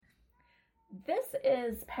This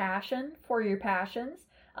is Passion for Your Passions,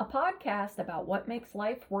 a podcast about what makes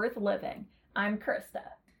life worth living. I'm Krista.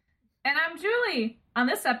 And I'm Julie. On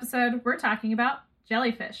this episode, we're talking about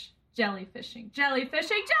jellyfish. Jellyfishing. Jellyfishing.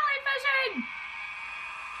 Jellyfishing!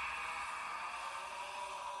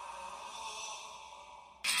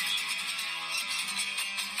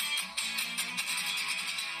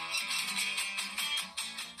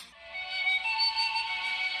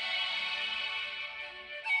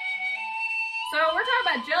 So we're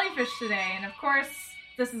talking about jellyfish today, and of course,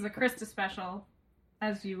 this is a Krista special,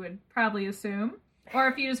 as you would probably assume. Or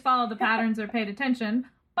if you just followed the patterns or paid attention.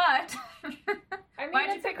 But I mean,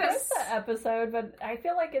 it's a Krista episode, but I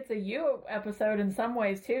feel like it's a you episode in some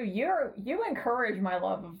ways too. You encourage my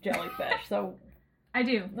love of jellyfish, so I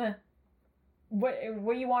do. What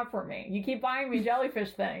do you want from me? You keep buying me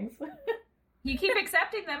jellyfish things. You keep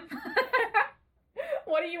accepting them.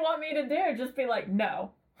 What do you want me to do? Just be like,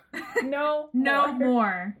 no. No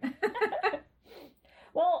more.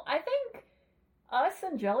 Well, I think us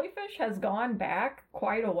and jellyfish has gone back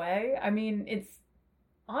quite a way. I mean, it's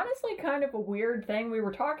honestly kind of a weird thing. We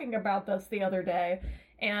were talking about this the other day,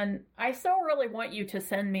 and I still really want you to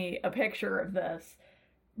send me a picture of this.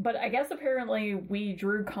 But I guess apparently we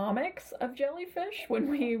drew comics of jellyfish when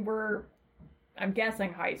we were, I'm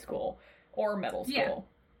guessing, high school or middle school. Yeah.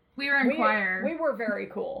 We were in choir. We were very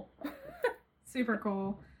cool. Super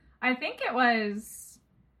cool. I think it was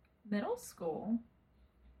middle school.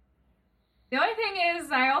 The only thing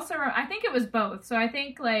is, I think it was both. So I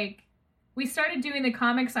think, we started doing the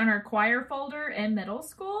comics on our choir folder in middle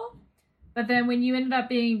school. But then when you ended up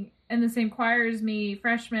being in the same choir as me,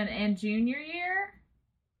 freshman and junior year,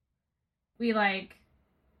 we,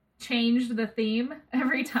 changed the theme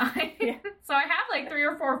every time. Yeah. So I have, 3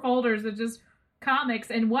 or 4 folders of just comics,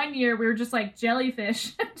 and one year we were just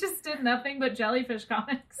jellyfish. Just did nothing but jellyfish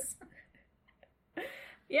comics.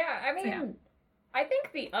 Yeah, I mean, so, yeah. I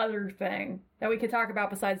think the other thing that we could talk about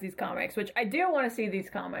besides these comics, which I do want to see these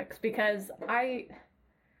comics, because I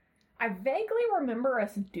vaguely remember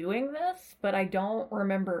us doing this, but I don't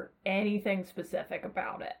remember anything specific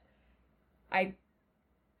about it.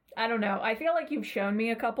 I don't know. I feel like you've shown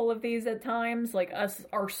me a couple of these at times,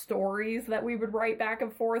 our stories that we would write back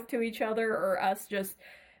and forth to each other, or us just,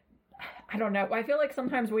 I don't know. I feel like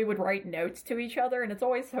sometimes we would write notes to each other, and it's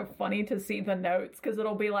always so funny to see the notes, because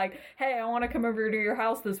it'll be like, hey, I want to come over to your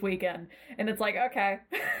house this weekend. And it's like, okay.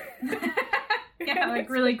 Yeah,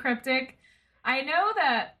 really cryptic. I know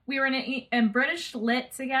that we were in British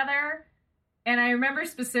Lit together, and I remember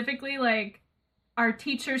specifically, our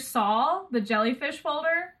teacher saw the jellyfish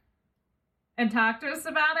folder and talked to us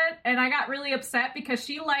about it, and I got really upset because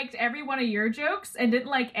she liked every one of your jokes and didn't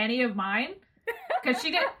like any of mine, because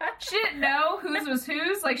she didn't know whose was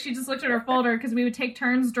whose. She just looked at her folder, because we would take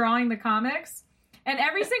turns drawing the comics, and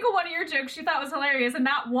every single one of your jokes she thought was hilarious, and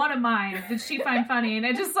not one of mine did she find funny, and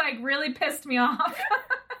it just really pissed me off.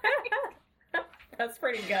 That's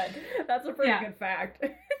pretty good. That's a pretty good fact.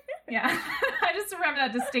 Yeah, I just remember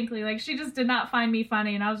that distinctly. She just did not find me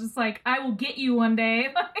funny, and I was just like, I will get you one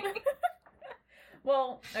day.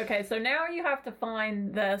 Well, okay, so now you have to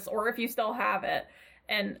find this, or if you still have it,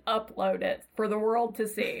 and upload it for the world to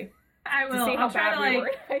see. I will. To see how bad we were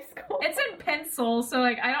in high school. It's in pencil, so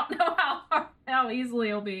I don't know how easily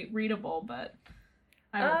it'll be readable, but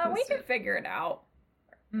I will post we can figure it out.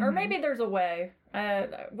 Mm-hmm. Or maybe there's a way.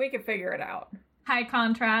 We can figure it out. High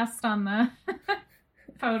contrast on the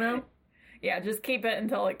photo. Yeah, just keep it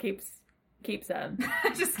until it keeps in.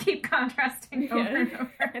 Just keep contrasting over and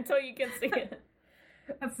over. Until you can see it.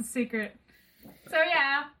 That's the secret. So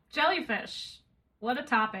yeah, jellyfish. What a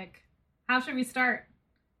topic. How should we start?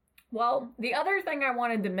 Well, the other thing I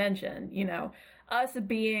wanted to mention, us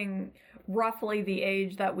being roughly the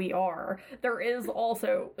age that we are, there is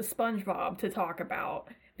also SpongeBob to talk about,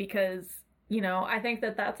 because, I think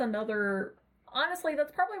that that's another... Honestly,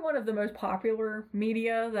 that's probably one of the most popular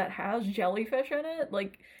media that has jellyfish in it.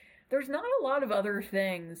 There's not a lot of other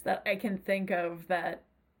things that I can think of that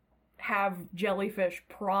have jellyfish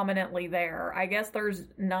prominently there. I guess there's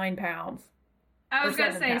 9 pounds. I was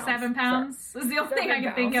going to say 7 pounds is the only thing I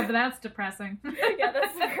can think of, but that's depressing. Yeah,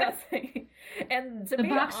 that's depressing. And to be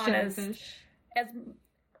honest, jellyfish.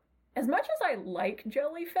 As much as I like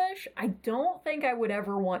jellyfish, I don't think I would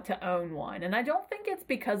ever want to own one. And I don't think it's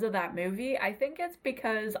because of that movie. I think it's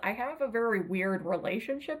because I have a very weird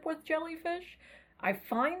relationship with jellyfish. I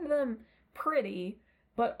find them pretty,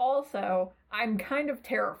 but also I'm kind of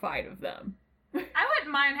terrified of them. I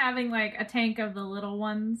wouldn't mind having a tank of the little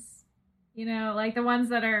ones. The ones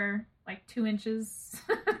that are 2 inches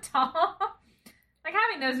tall.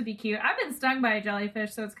 Having those would be cute. I've been stung by a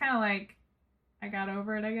jellyfish, so it's kind of I got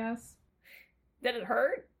over it, I guess. Did it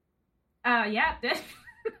hurt? Yeah, it did.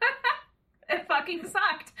 It fucking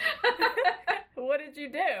sucked. What did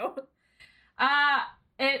you do?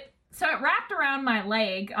 It wrapped around my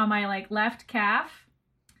leg on my like left calf,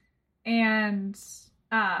 and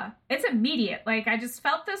it's immediate. Like I just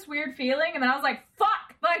felt this weird feeling, and then I was like,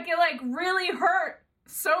 "Fuck!" Like it like really hurt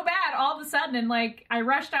so bad all of a sudden, and like I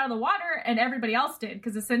rushed out of the water, and everybody else did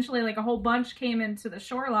because essentially like a whole bunch came into the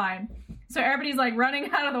shoreline, so everybody's like running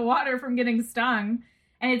out of the water from getting stung,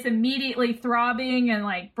 and it's immediately throbbing and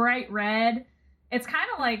like bright red. It's kind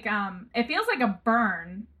of like it feels like a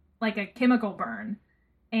burn, like a chemical burn.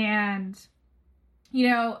 And, you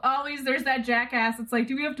know, always there's that jackass. It's like,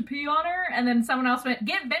 do we have to pee on her? And then someone else went,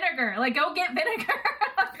 get vinegar. Like, go get vinegar.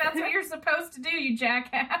 That's what you're supposed to do, you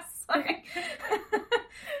jackass. Like,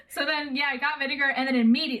 so then, yeah, I got vinegar and then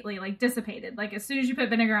immediately, like, dissipated. Like, as soon as you put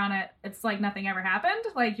vinegar on it, it's like nothing ever happened.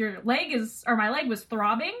 Like, my leg was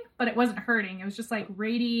throbbing, but it wasn't hurting. It was just, like,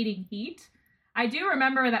 radiating heat. I do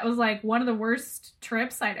remember that was, like, one of the worst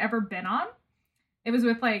trips I'd ever been on. It was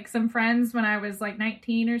with, like, some friends when I was, like,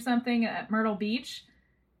 19 or something at Myrtle Beach.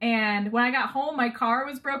 And when I got home, my car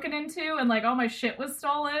was broken into and, like, all my shit was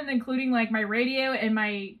stolen, including, like, my radio and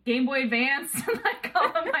my Game Boy Advance and, like, all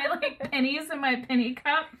of my, like, pennies in my penny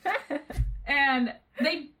cup. And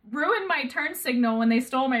they ruined my turn signal when they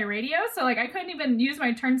stole my radio. So, like, I couldn't even use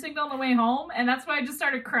my turn signal on the way home. And that's why I just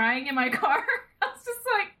started crying in my car. I was just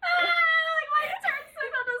like, like, my turn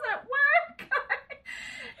signal doesn't work.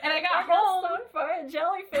 And I got home by a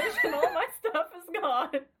jellyfish and all my stuff is gone.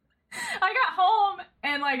 I got home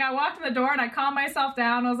and like I walked to the door and I calmed myself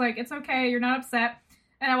down. I was like, it's okay, you're not upset.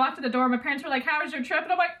 And I walked to the door. My parents were like, how was your trip?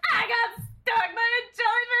 And I'm like, I got stung by a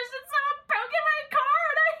jellyfish and someone broke in my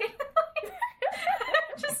car. And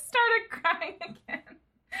I just started crying again.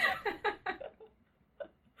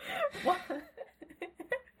 What?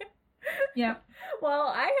 Yep. Well,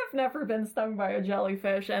 I have never been stung by a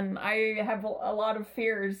jellyfish, and I have a lot of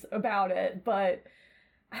fears about it, but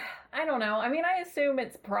I don't know. I mean, I assume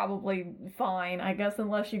it's probably fine, I guess,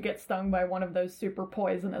 unless you get stung by one of those super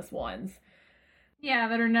poisonous ones. Yeah,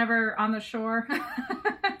 that are never on the shore.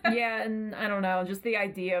 Yeah, and I don't know, just the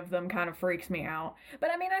idea of them kind of freaks me out.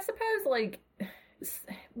 But I mean, I suppose, like,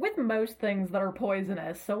 with most things that are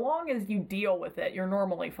poisonous, so long as you deal with it, you're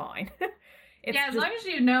normally fine. Yeah, as long as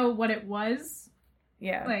you know what it was.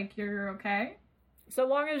 Yeah. Like, you're okay. So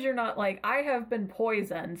long as you're not like, I have been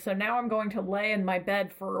poisoned, so now I'm going to lay in my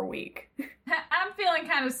bed for a week. I'm feeling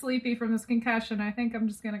kind of sleepy from this concussion. I think I'm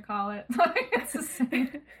just going to call it. It's the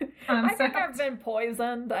same I think I've been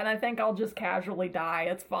poisoned, and I think I'll just casually die.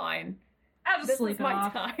 It's fine. I'll just sleep it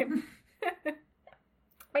off. This is my time.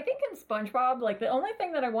 I think in SpongeBob, like, the only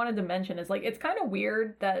thing that I wanted to mention is, like, it's kind of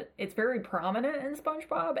weird that it's very prominent in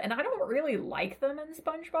SpongeBob, and I don't really like them in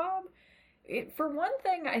SpongeBob. For one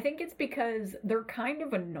thing, I think it's because they're kind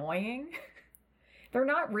of annoying. They're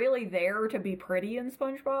not really there to be pretty in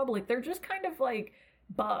SpongeBob. Like, they're just kind of like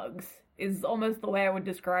bugs, is almost the way I would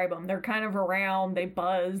describe them. They're kind of around, they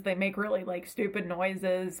buzz, they make really, like, stupid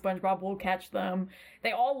noises. SpongeBob will catch them.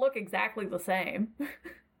 They all look exactly the same.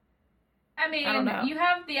 I mean, you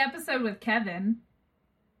have the episode with Kevin.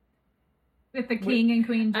 With the king and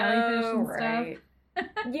queen jellyfish and right. stuff.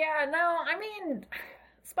 Yeah, no, I mean,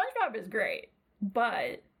 SpongeBob is great,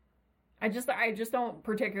 but I just don't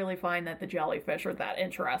particularly find that the jellyfish are that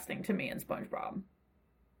interesting to me in SpongeBob.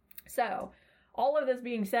 So, all of this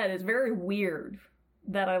being said, it's very weird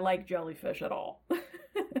that I like jellyfish at all.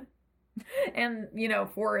 And, you know,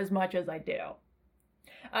 for as much as I do.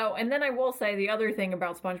 Oh, and then I will say the other thing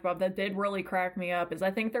about SpongeBob that did really crack me up is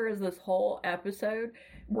I think there is this whole episode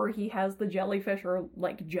where he has the jellyfish or,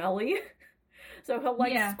 like, jelly. So he'll,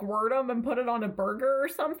 like, squirt them and put it on a burger or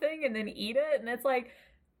something and then eat it. And it's like,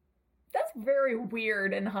 that's very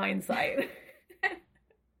weird in hindsight.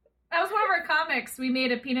 That was one of our comics. We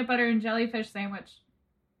made a peanut butter and jellyfish sandwich.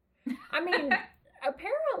 I mean,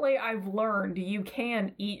 apparently I've learned you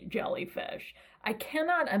can eat jellyfish. I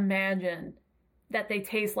cannot imagine that they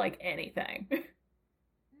taste like anything.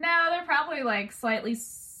 No, they're probably, like, slightly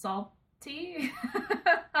salty.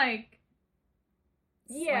 Like,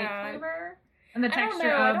 yeah. slight flavor. And the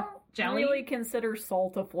texture of jelly. I don't really consider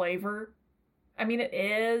salt a flavor. I mean, it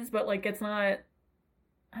is, but, like, it's not...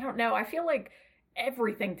 I don't know. I feel like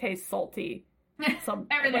everything tastes salty.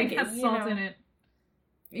 Everything has salt in it.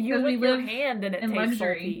 You lick your hand and it tastes luxury.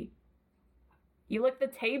 Salty. You lick the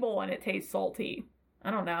table and it tastes salty.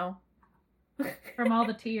 I don't know. From all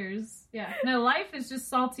the tears. Yeah. No, life is just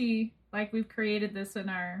salty. Like, we've created this in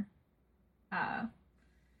our kind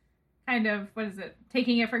kind of, what is it,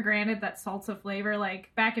 taking it for granted that salt's a flavor.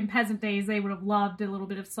 Like, back in peasant days, they would have loved a little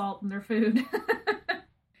bit of salt in their food.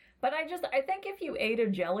 But I think if you ate a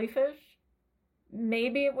jellyfish,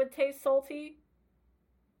 maybe it would taste salty.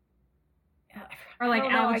 Or like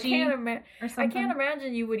algae or something. I can't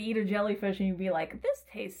imagine you would eat a jellyfish and you'd be like, this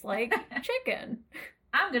tastes like chicken.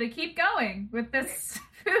 I'm going to keep going with this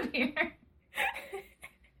food here.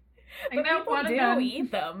 But people do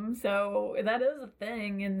eat them, so that is a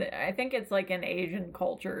thing, and I think it's like in Asian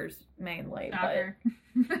cultures mainly. Shocker.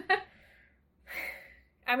 But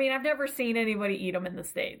I mean, I've never seen anybody eat them in the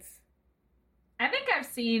States. I think I've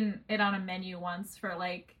seen it on a menu once for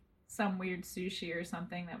like some weird sushi or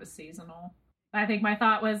something that was seasonal. I think my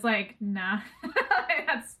thought was like, nah,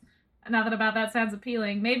 that's nothing about that sounds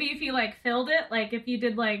appealing. Maybe if you like filled it, like if you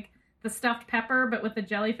did like the stuffed pepper but with the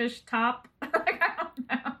jellyfish top. Like, I don't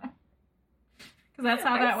know. Because that's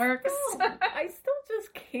how that works. I still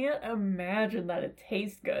just can't imagine that it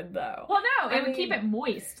tastes good though. Well, no, it would keep it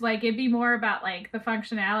moist. Like it'd be more about like the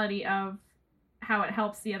functionality of how it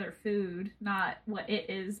helps the other food, not what it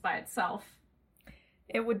is by itself.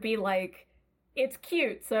 It would be like, it's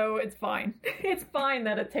cute, so it's fine. It's fine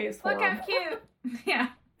that it tastes horrible. Look how cute. Yeah.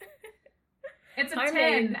 It's a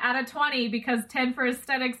 10 out of 20 because 10 for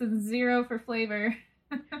aesthetics and 0 for flavor.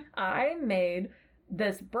 I made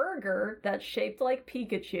this burger that's shaped like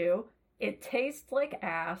Pikachu. It tastes like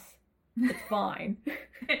ass. It's fine.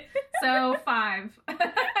 So 5.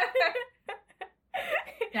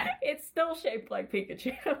 Yeah. It's still shaped like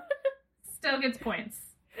Pikachu. Still gets points.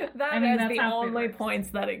 That is the only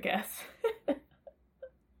points that it gets.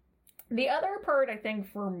 The other part, I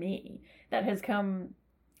think, for me, that has come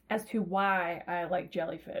as to why I like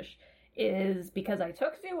jellyfish is because I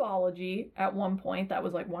took zoology at one point. That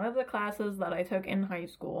was like one of the classes that I took in high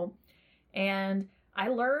school. And I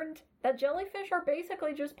learned that jellyfish are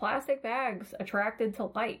basically just plastic bags attracted to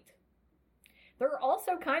light. They're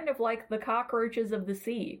also kind of like the cockroaches of the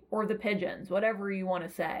sea, or the pigeons, whatever you want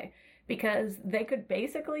to say, because they could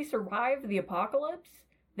basically survive the apocalypse.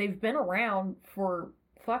 They've been around for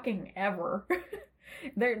fucking ever.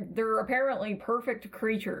 They're apparently perfect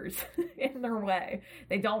creatures in their way.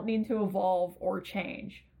 They don't need to evolve or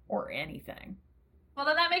change or anything. Well,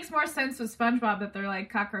 then that makes more sense with SpongeBob that they're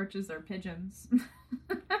like cockroaches or pigeons.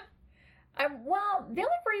 Well, the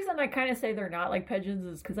only reason I kind of say they're not like pigeons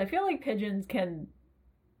is because I feel like pigeons can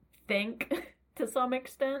think to some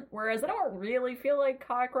extent, whereas I don't really feel like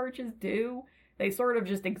cockroaches do. They sort of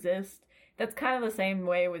just exist. That's kind of the same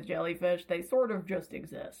way with jellyfish. They sort of just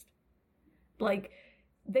exist. Like,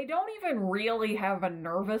 they don't even really have a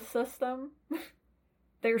nervous system.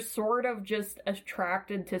 They're sort of just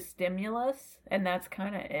attracted to stimulus, and that's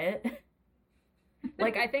kind of it.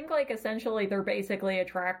 Like, I think, like, essentially they're basically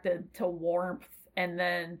attracted to warmth and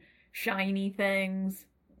then shiny things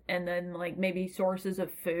and then, like, maybe sources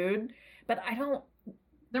of food. But I don't...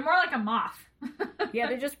 They're more like a moth. Yeah,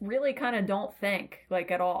 they just really kind of don't think,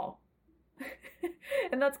 like, at all.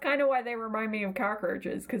 And that's kind of why they remind me of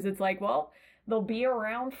cockroaches, because it's like, well, they'll be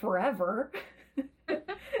around forever.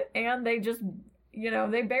 And they just, you know,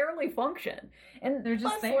 they barely function. And they're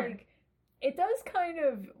just there. Like, it does kind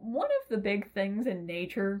of, one of the big things in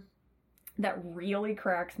nature that really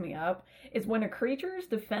cracks me up is when a creature's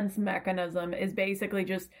defense mechanism is basically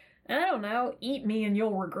just, I don't know, eat me and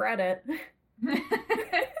you'll regret it.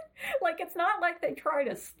 Like, it's not like they try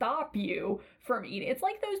to stop you from eating. It's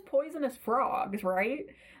like those poisonous frogs, right?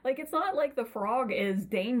 Like, it's not like the frog is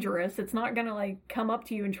dangerous. It's not gonna, like, come up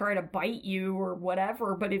to you and try to bite you or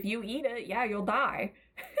whatever, but if you eat it, yeah, you'll die.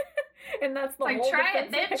 And that's the whole try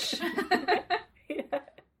it, bitch. Yeah.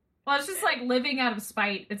 Well, it's just like living out of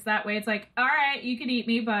spite. It's that way. It's like, all right, you can eat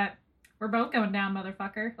me, but we're both going down,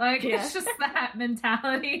 motherfucker. Like, yeah. It's just that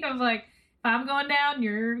mentality of like, if I'm going down,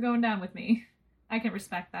 you're going down with me. I can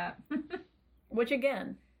respect that. Which,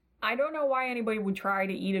 again, I don't know why anybody would try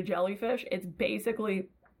to eat a jellyfish. It's basically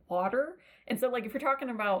water. And so, like, if you're talking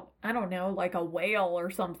about, I don't know, like a whale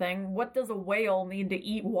or something, what does a whale need to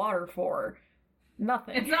eat water for?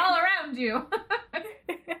 Nothing. It's all around you.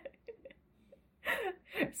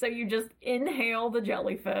 So you just inhale the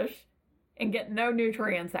jellyfish and get no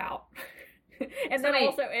nutrients out. And then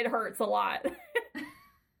also it hurts a lot.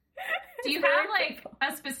 Do you have like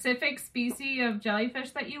a specific species of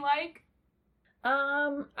jellyfish that you like?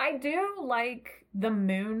 I do like the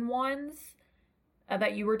moon ones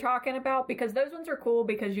that you were talking about, because those ones are cool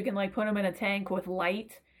because you can like put them in a tank with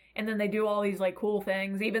light and then they do all these like cool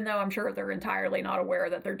things, even though I'm sure they're entirely not aware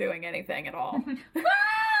that they're doing anything at all.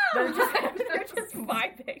 they're just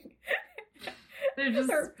vibing. They're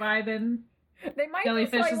just vibing. They might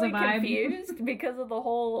Jellyfish be is a slightly vibe. confused because of the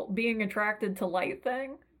whole being attracted to light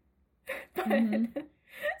thing. But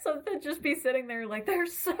so they'd just be sitting there like,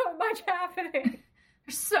 there's so much happening.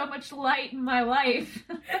 There's so much light in my life.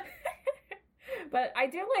 But I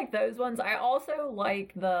do like those ones. I also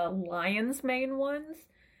like the lion's mane ones.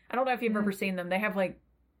 I don't know if you've ever seen them. They have like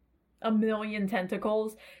a million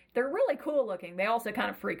tentacles. They're really cool looking. They also kind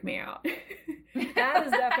of freak me out. That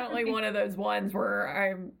is definitely one of those ones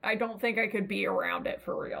where I don't think I could be around it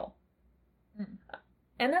for real.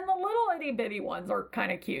 And then the little itty bitty ones are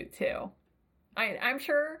kind of cute too. I'm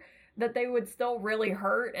sure that they would still really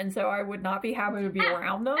hurt, and so I would not be happy to be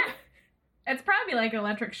around them. It's probably like an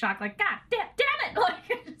electric shock, like, God damn it!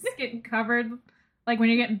 Like, just getting covered, like when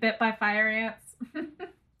you're getting bit by fire ants.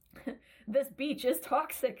 This beach is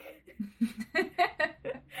toxic.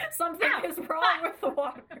 Something is wrong with the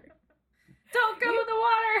water. Don't go in the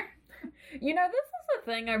water! You know, this is a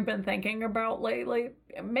thing I've been thinking about lately,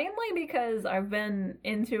 mainly because I've been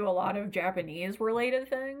into a lot of Japanese-related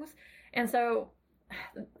things, and so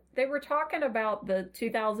they were talking about the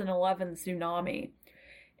 2011 tsunami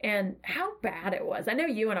and how bad it was. I know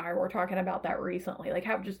you and I were talking about that recently, like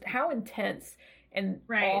how intense and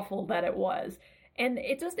awful that it was. And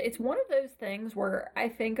it's one of those things where I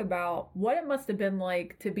think about what it must have been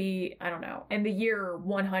like to be, I don't know, in the year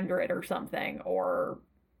 100 or something, or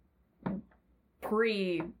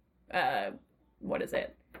pre-Christ,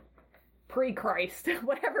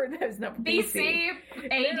 whatever those numbers. BC,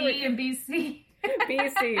 AD, and BC.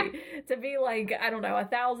 BC, to be like, I don't know,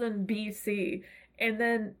 1000 BC, and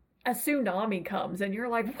then a tsunami comes, and you're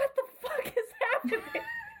like, what the fuck is happening?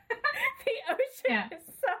 The ocean is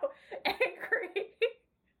so angry.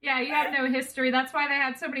 Yeah, you have no history. That's why they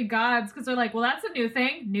had so many gods, because they're like, well, that's a new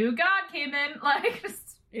thing. New god came in, like,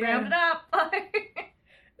 just round it up.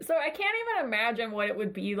 So I can't even imagine what it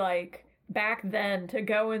would be like back then to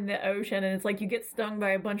go in the ocean, and it's like you get stung by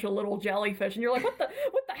a bunch of little jellyfish, and you're like, what the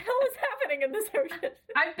hell is happening in this ocean?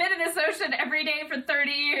 I've been in this ocean every day for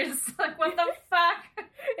 30 years. Like, what the fuck?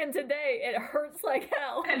 And today, it hurts like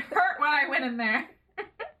hell. It hurt when I went in there.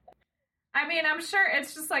 I mean, I'm sure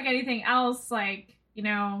it's just like anything else, like, you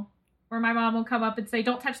know, where my mom will come up and say,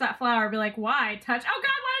 don't touch that flower. I'll be like, why? Touch? Oh,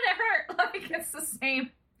 God, why did it hurt? Like, it's the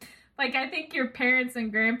same. Like, I think your parents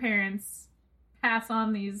and grandparents pass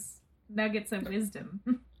on these nuggets of wisdom.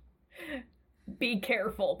 Be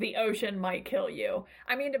careful. The ocean might kill you.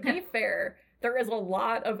 I mean, to be fair, there is a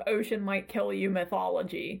lot of ocean might kill you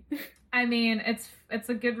mythology. I mean, it's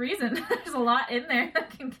a good reason. There's a lot in there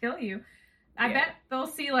that can kill you. I bet they'll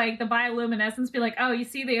see, like, the bioluminescence, be like, oh, you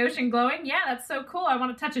see the ocean glowing? Yeah, that's so cool. I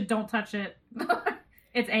want to touch it. Don't touch it.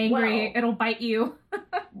 It's angry. Well, it'll bite you.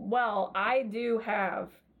 Well, I do have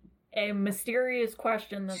a mysterious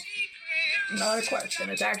question that's not a question.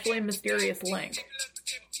 It's actually a mysterious link.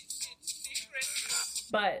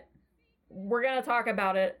 But we're going to talk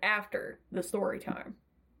about it after the story time.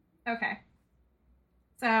 Okay.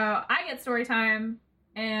 So I get story time,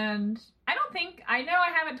 and I know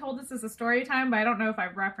I haven't told this as a story time, but I don't know if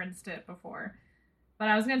I've referenced it before. But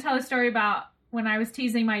I was going to tell a story about when I was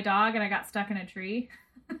teasing my dog and I got stuck in a tree.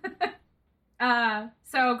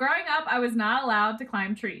 So growing up, I was not allowed to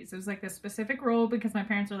climb trees. It was like this specific rule because my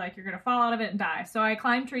parents were like, you're going to fall out of it and die. So I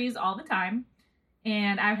climbed trees all the time,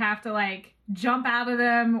 and I would have to like jump out of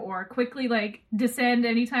them or quickly like descend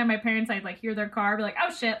anytime my parents, I'd like hear their car, be like,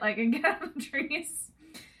 oh shit, like, and get out of the trees.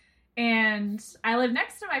 And I lived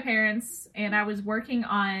next to my parents, and I was working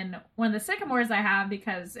on one of the sycamores I have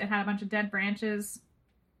because it had a bunch of dead branches.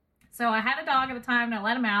 So I had a dog at the time, and I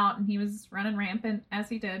let him out, and he was running rampant, as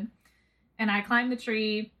he did. And I climbed the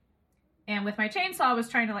tree, and with my chainsaw, I was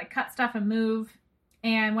trying to, like, cut stuff and move.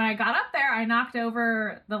 And when I got up there, I knocked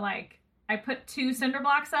over I put 2 cinder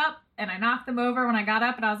blocks up, and I knocked them over when I got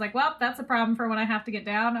up, and I was like, well, that's a problem for when I have to get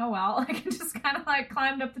down. Oh, well. I just kind of, like,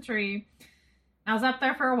 climbed up the tree. I was up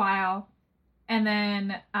there for a while, and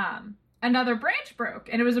then another branch broke,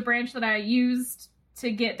 and it was a branch that I used to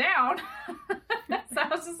get down. So I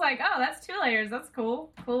was just like, oh, that's 2 layers. That's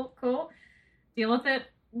cool. Deal with it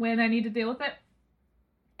when I need to deal with it.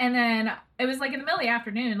 And then it was like in the middle of the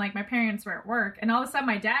afternoon, like my parents were at work, and all of a sudden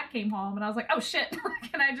my dad came home, and I was like, oh shit.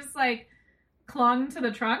 And I just like clung to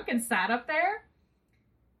the trunk and sat up there.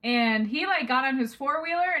 And he like got on his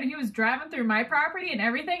 4-wheeler, and he was driving through my property and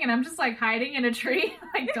everything, and I'm just like hiding in a tree,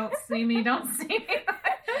 like, don't see me.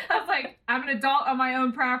 I was like, I'm an adult on my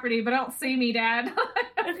own property, but don't see me, Dad.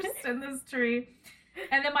 I'm just in this tree.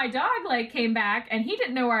 And then my dog like came back, and he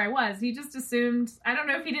didn't know where I was. He just assumed, I don't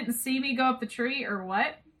know if he didn't see me go up the tree or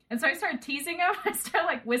what. And so I started teasing him. I started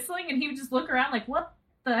like whistling, and he would just look around like, what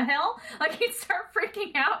the hell? Like, he'd start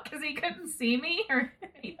freaking out because he couldn't see me or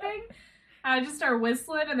anything. I would just start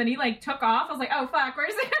whistling, and then he, like, took off. I was like, oh, fuck,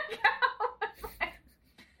 where's he gonna go?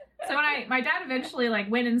 So when my dad eventually, like,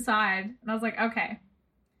 went inside, and I was like, okay,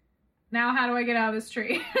 now how do I get out of this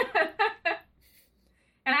tree?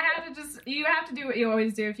 And I had to you have to do what you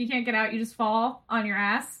always do. If you can't get out, you just fall on your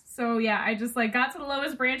ass. So, yeah, I just, like, got to the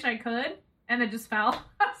lowest branch I could, and then just fell.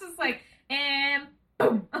 I was just like, and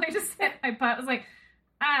boom. I just hit my butt. I was like,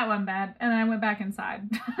 that wasn't bad. And then I went back inside.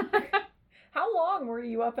 How long were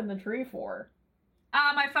you up in the tree for?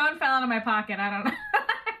 My phone fell out of my pocket. I don't know.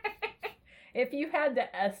 If you had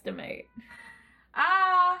to estimate.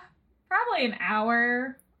 Probably an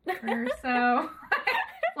hour or so.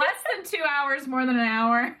 Less than 2 hours, more than an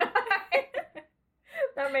hour.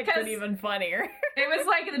 That makes it even funnier. It was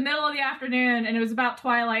like in the middle of the afternoon, and it was about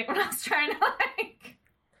twilight when I was trying to, like,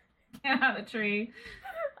 get out of the tree.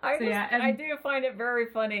 I do find it very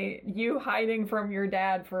funny, you hiding from your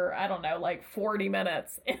dad for, I don't know, like 40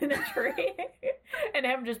 minutes in a tree, and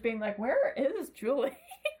him just being like, where is Julie?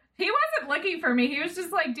 He wasn't looking for me. He was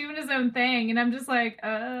just, like, doing his own thing, and I'm just like,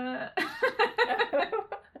 I'm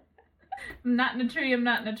not in a tree, I'm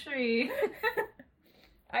not in a tree.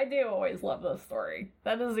 I do always love this story.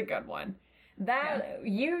 That is a good one.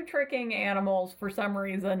 You tricking animals for some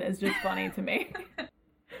reason is just funny to me.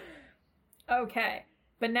 Okay,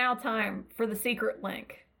 but now time for the secret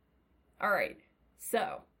link. All right,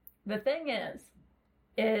 so the thing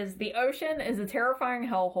is the ocean is a terrifying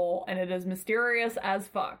hellhole, and it is mysterious as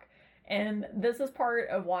fuck. And this is part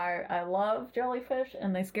of why I love jellyfish,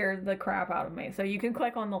 and they scared the crap out of me. So you can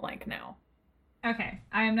click on the link now. Okay,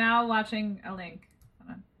 I am now watching a link.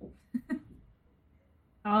 Hold on.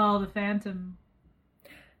 Oh, the phantom.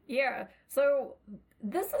 Yeah, so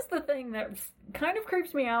this is the thing that kind of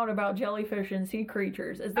creeps me out about jellyfish and sea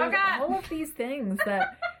creatures, is there's all of these things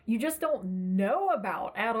that you just don't know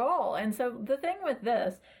about at all. And so the thing with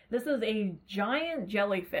this is a giant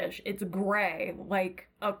jellyfish. It's gray, like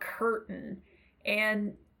a curtain,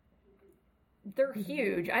 and they're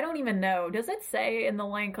huge. I don't even know. Does it say in the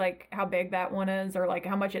link, like, how big that one is, or, like,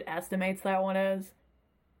 how much it estimates that one is?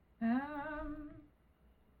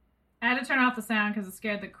 I had to turn off the sound because it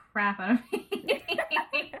scared the crap out of me.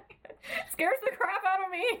 Scares the crap out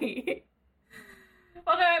of me.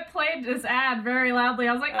 Well, no, it played this ad very loudly.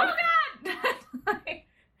 I was like, oh god!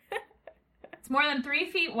 It's more than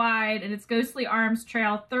 3 feet wide, and its ghostly arms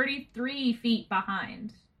trail 33 feet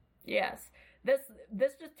behind. Yes.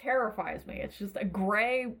 This just terrifies me. It's just a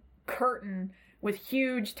gray curtain with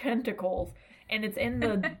huge tentacles, and it's in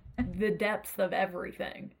the depths of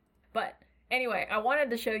everything. But anyway, I wanted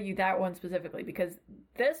to show you that one specifically because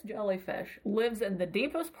this jellyfish lives in the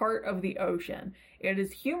deepest part of the ocean. It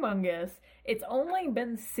is humongous. It's only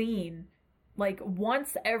been seen like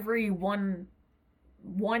once every one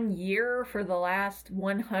year for the last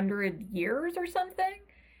 100 years or something.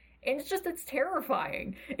 And it's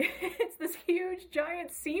terrifying. It's this huge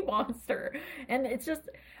giant sea monster. And it's just,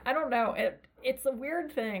 I don't know, it's a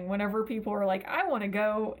weird thing whenever people are like, I want to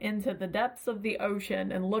go into the depths of the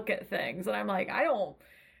ocean and look at things. And I'm like,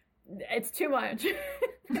 it's too much.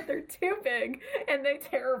 They're too big and they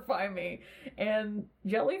terrify me. And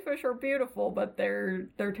jellyfish are beautiful, but they're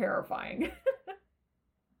terrifying.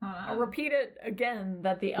 I'll repeat it again,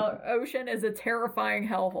 that the ocean is a terrifying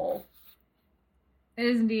hellhole. It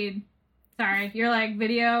is indeed. Sorry, your like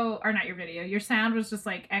video, or not your video, your sound was just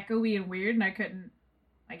like echoey and weird, and I couldn't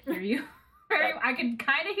like hear you. I could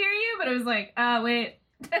kind of hear you, but it was like, wait.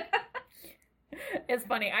 It's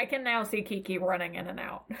funny. I can now see Kiki running in and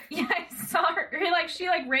out. Yeah, I saw her. She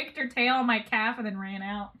raked her tail on my calf and then ran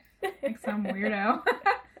out like some weirdo.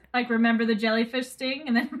 Like, remember the jellyfish sting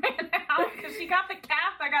and then ran out because she got the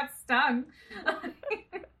calf that got stung.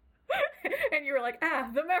 And you were like,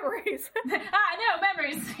 the memories. No,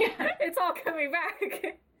 memories. Yeah. It's all coming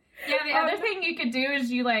back. Yeah, the other thing you could do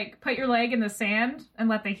is you, like, put your leg in the sand and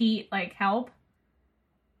let the heat, like, help.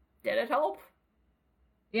 Did it help?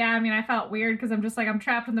 Yeah, I mean, I felt weird because I'm just like, I'm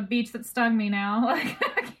trapped on the beach that stung me now. Like,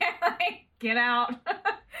 I can't, like, get out.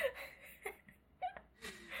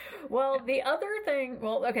 Well, the other thing,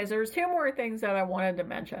 okay, so there's 2 more things that I wanted to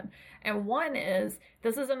mention. And one is,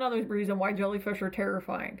 this is another reason why jellyfish are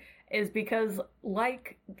terrifying, is because,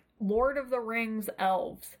 like Lord of the Rings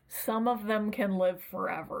elves, some of them can live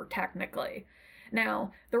forever, technically.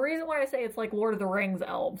 Now, the reason why I say it's like Lord of the Rings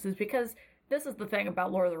elves is because this is the thing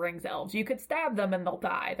about Lord of the Rings elves. You could stab them and they'll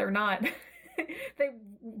die. They're not...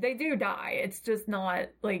 they do die. It's just not,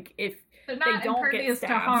 like, if they're not they don't impervious get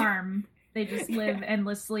to stabbed. harm. They just live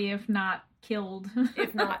endlessly if not killed.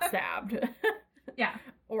 If not stabbed. Yeah.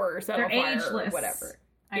 Or set on fire or whatever.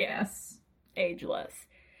 I guess. Ageless.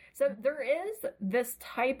 So there is this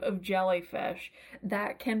type of jellyfish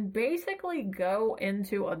that can basically go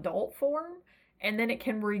into adult form and then it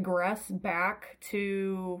can regress back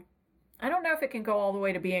to, I don't know if it can go all the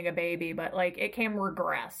way to being a baby, but like it can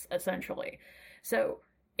regress essentially. So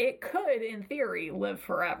it could, in theory, live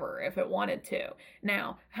forever if it wanted to.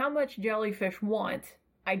 Now, how much jellyfish want,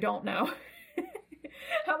 I don't know.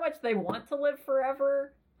 How much they want to live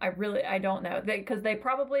forever, I don't know. Because they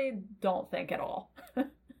probably don't think at all.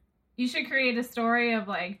 You should create a story of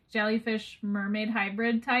like jellyfish mermaid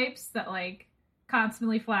hybrid types that like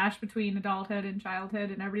constantly flash between adulthood and childhood,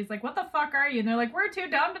 and everybody's like, "What the fuck are you?" And they're like, "We're too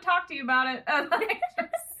dumb to talk to you about it."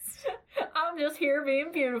 I'm just here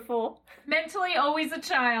being beautiful. Mentally always a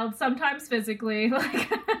child, sometimes physically.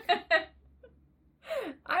 Like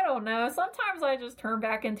I don't know. Sometimes I just turn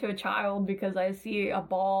back into a child because I see a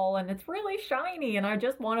ball and it's really shiny and I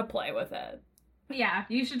just want to play with it. Yeah,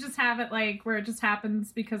 you should just have it like where it just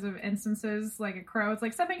happens because of instances, like a crow. It's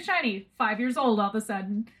like something shiny, 5 years old all of a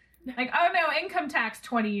sudden. Like, oh no, income tax,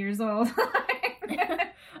 20 years old.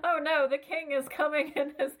 Oh no, the king is coming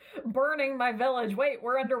and is burning my village. Wait,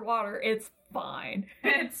 we're underwater. It's fine.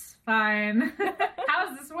 It's fine. How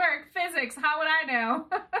does this work? Physics, how would I know?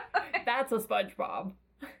 That's a SpongeBob.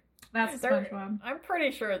 That's a SpongeBob. I'm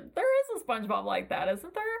pretty sure there is a SpongeBob like that,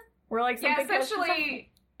 isn't there? Where like something essentially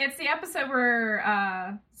it's the episode where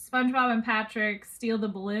SpongeBob and Patrick steal the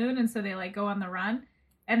balloon, and so they like go on the run.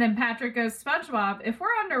 And then Patrick goes, "SpongeBob, if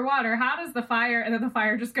we're underwater, how does the fire?" And then the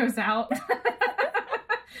fire just goes out.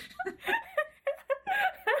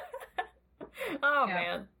 Oh yeah.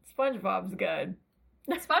 Man, SpongeBob's good.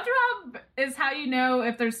 SpongeBob is how you know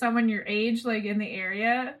if there's someone your age, like, in the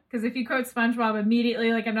area. Because if you quote SpongeBob,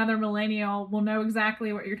 immediately, like, another millennial will know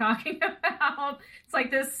exactly what you're talking about. It's like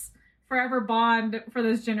this forever bond for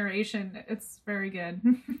this generation. It's very good.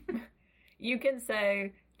 You can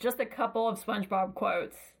say just a couple of SpongeBob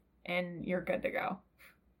quotes, and you're good to go.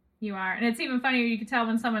 You are. And it's even funnier, you can tell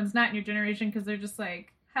when someone's not in your generation, because they're just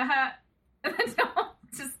like, haha, and they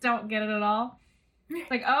don't get it at all. It's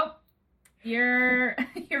like, oh, you're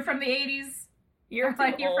from the 80s. You're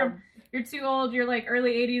too old. You're like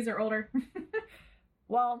early 80s or older.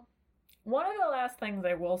 Well, one of the last things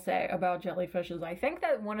I will say about jellyfish is I think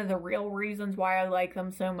that one of the real reasons why I like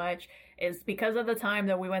them so much is because of the time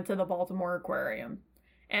that we went to the Baltimore Aquarium.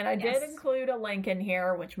 And I did include a link in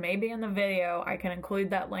here, which may be in the video. I can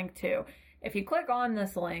include that link too. If you click on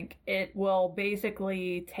this link, it will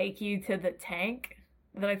basically take you to the tank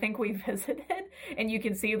that I think we visited, and you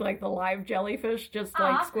can see like the live jellyfish just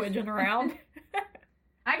like squidging around.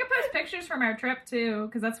 I could post pictures from our trip too,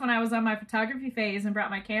 because that's when I was on my photography phase and brought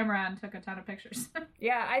my camera and took a ton of pictures.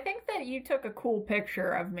 Yeah, I think that you took a cool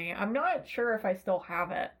picture of me. I'm not sure if I still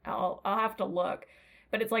have it. I'll have to look.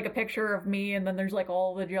 But it's like a picture of me, and then there's like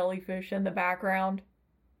all the jellyfish in the background.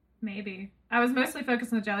 Maybe. I was mostly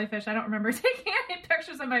focused on the jellyfish. I don't remember taking any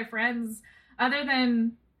pictures of my friends, other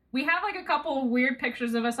than we have like a couple weird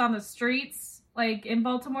pictures of us on the streets, like in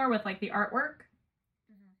Baltimore with like the artwork.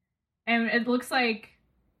 Mm-hmm. And it looks like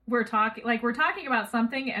we're talking about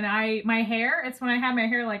something, and my hair, it's when I had my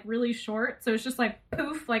hair like really short, so it's just like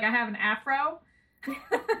poof, like I have an afro.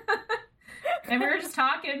 And we were just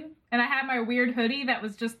talking, and I had my weird hoodie that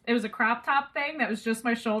was just, it was a crop top thing that was just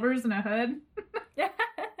my shoulders and a hood. That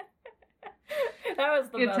was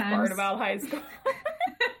the Good best times. part about high school.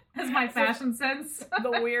 That's my fashion sense.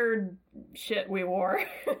 The weird shit we wore.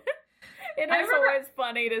 It is always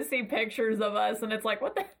funny to see pictures of us, and it's like,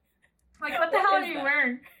 what the hell are you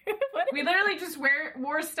wearing? We literally just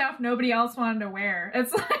wore stuff nobody else wanted to wear.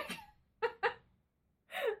 It's like...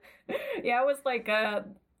 Yeah, it was like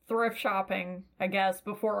thrift shopping, I guess,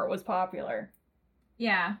 before it was popular.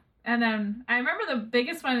 Yeah. And then I remember the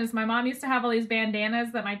biggest one is my mom used to have all these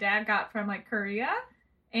bandanas that my dad got from like Korea.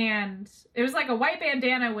 And it was like a white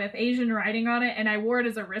bandana with Asian writing on it, and I wore it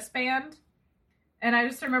as a wristband. And I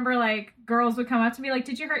just remember like girls would come up to me like,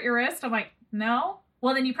 "Did you hurt your wrist?" I'm like, "No."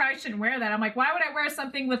 "Well, then you probably shouldn't wear that." I'm like, "Why would I wear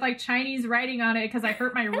something with like Chinese writing on it because I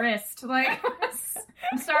hurt my wrist?" Like,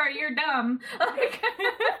 I'm sorry, you're dumb. Like,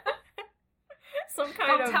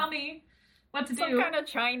 don't tell me what to do. Some kind of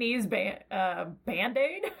Chinese Band-Aid?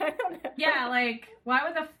 I don't know. Yeah, like, why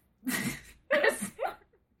would the...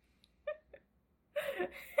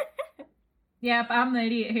 Yep, I'm the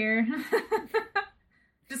idiot here.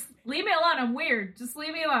 Just leave me alone. I'm weird. Just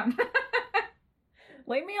leave me alone.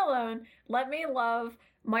 Leave me alone. Let me love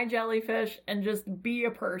my jellyfish and just be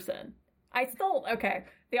a person. Okay,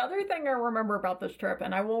 the other thing I remember about this trip,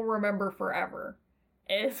 and I will remember forever,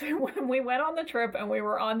 is when we went on the trip and we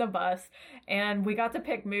were on the bus and we got to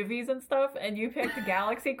pick movies and stuff, and you picked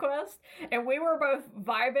Galaxy Quest, and we were both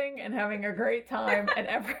vibing and having a great time, and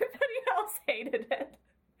everybody else hated it.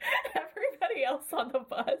 Everybody else on the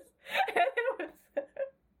bus. And it was...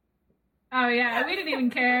 Oh, yeah, we didn't even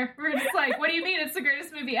care. We were just like, what do you mean it's the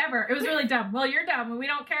greatest movie ever? It was really dumb. Well, you're dumb, and we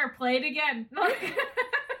don't care. Play it again. I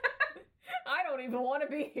don't even want to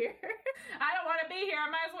be here. I don't want to be here. I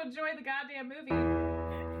might as well enjoy the goddamn movie.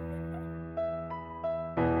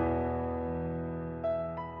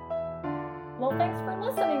 Well, thanks for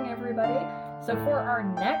listening, everybody. So for our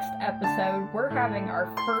next episode, we're having our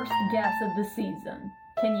first guess of the season.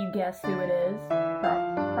 Can you guess who it is?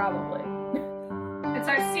 Probably. It's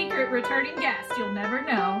our secret returning guest. You'll never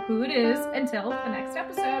know who it is until the next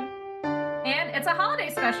episode. And it's a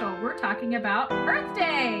holiday special. We're talking about Earth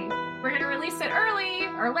Day. We're going to release it early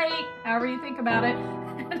or late, however you think about it,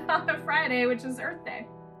 on a Friday, which is Earth Day.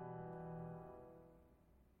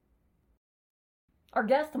 Our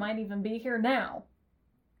guest might even be here now.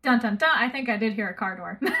 Dun dun dun. I think I did hear a car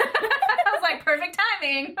door. I was like, perfect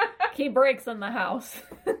timing. Key breaks in the house.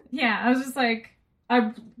 Yeah, I was just like,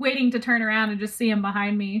 I'm waiting to turn around and just see him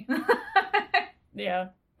behind me. Yeah,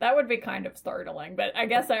 that would be kind of startling, but I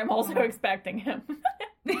guess I'm also expecting him.